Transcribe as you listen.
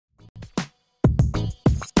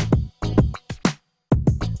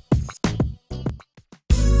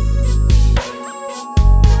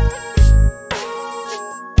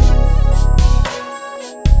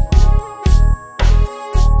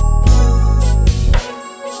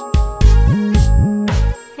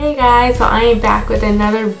Guys, so I am back with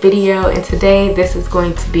another video, and today this is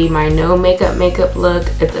going to be my no makeup look.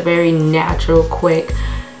 It's a very natural, quick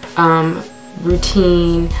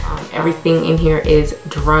routine. Everything in here is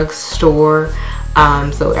drugstore,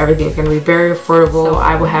 so everything's going to be very affordable. So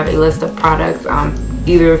I will have a list of products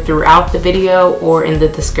either throughout the video or in the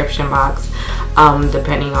description box,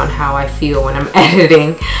 depending on how I feel when I'm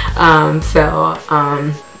editing.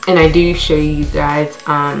 And I do show you guys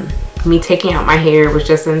me taking out my hair. Was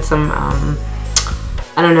just in some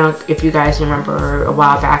I don't know if you guys remember, a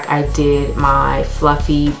while back I did my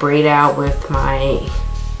fluffy braid out with my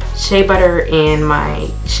shea butter and my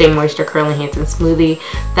Shea Moisture Curl Enhancing Smoothie.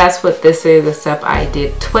 That's what this is, except I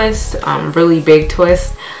did twist, really big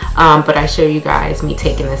twist, but I show you guys me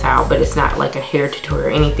taking this out, but it's not like a hair tutorial or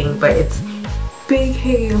anything, but it's big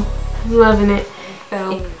hair. I'm loving it.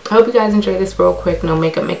 So I hope you guys enjoy this real quick no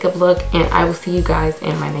makeup look, and I will see you guys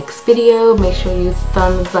in my next video. Make sure you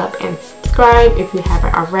thumbs up and subscribe if you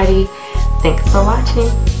haven't already. Thanks for watching.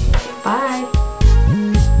 Bye.